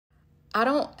I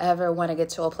don't ever want to get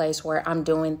to a place where I'm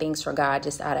doing things for God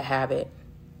just out of habit.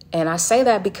 And I say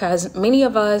that because many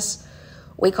of us,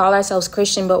 we call ourselves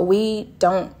Christian, but we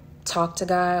don't talk to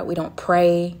God. We don't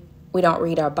pray. We don't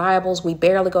read our Bibles. We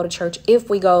barely go to church, if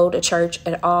we go to church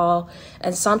at all.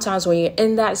 And sometimes when you're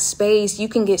in that space, you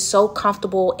can get so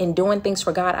comfortable in doing things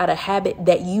for God out of habit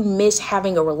that you miss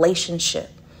having a relationship.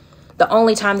 The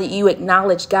only time that you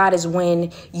acknowledge God is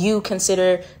when you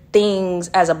consider things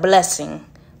as a blessing.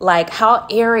 Like, how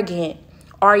arrogant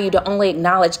are you to only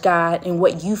acknowledge God in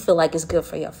what you feel like is good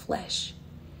for your flesh?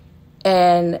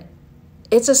 And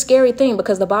it's a scary thing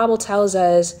because the Bible tells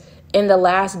us in the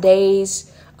last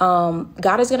days,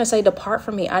 God is going to say, depart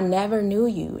from me. I never knew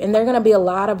you. And there are going to be a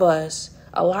lot of us,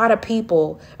 a lot of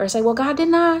people are say, well, God,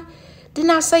 didn't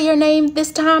I say your name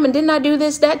this time? And didn't I do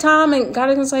this that time? And God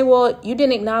is going to say, well, you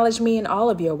didn't acknowledge me in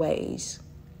all of your ways.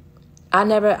 I've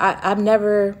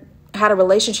never had a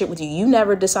relationship with you. You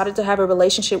never decided to have a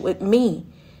relationship with me.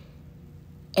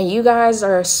 And you guys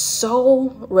are so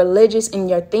religious in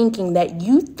your thinking that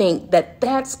you think that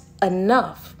that's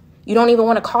enough. You don't even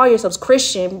want to call yourselves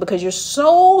Christian because you're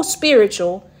so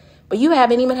spiritual, but you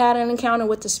haven't even had an encounter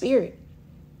with the Spirit.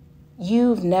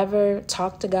 You've never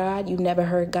talked to God. You've never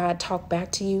heard God talk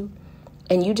back to you.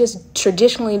 And you just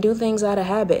traditionally do things out of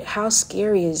habit. How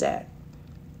scary is that?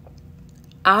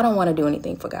 I don't want to do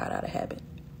anything for God out of habit.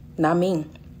 Not me.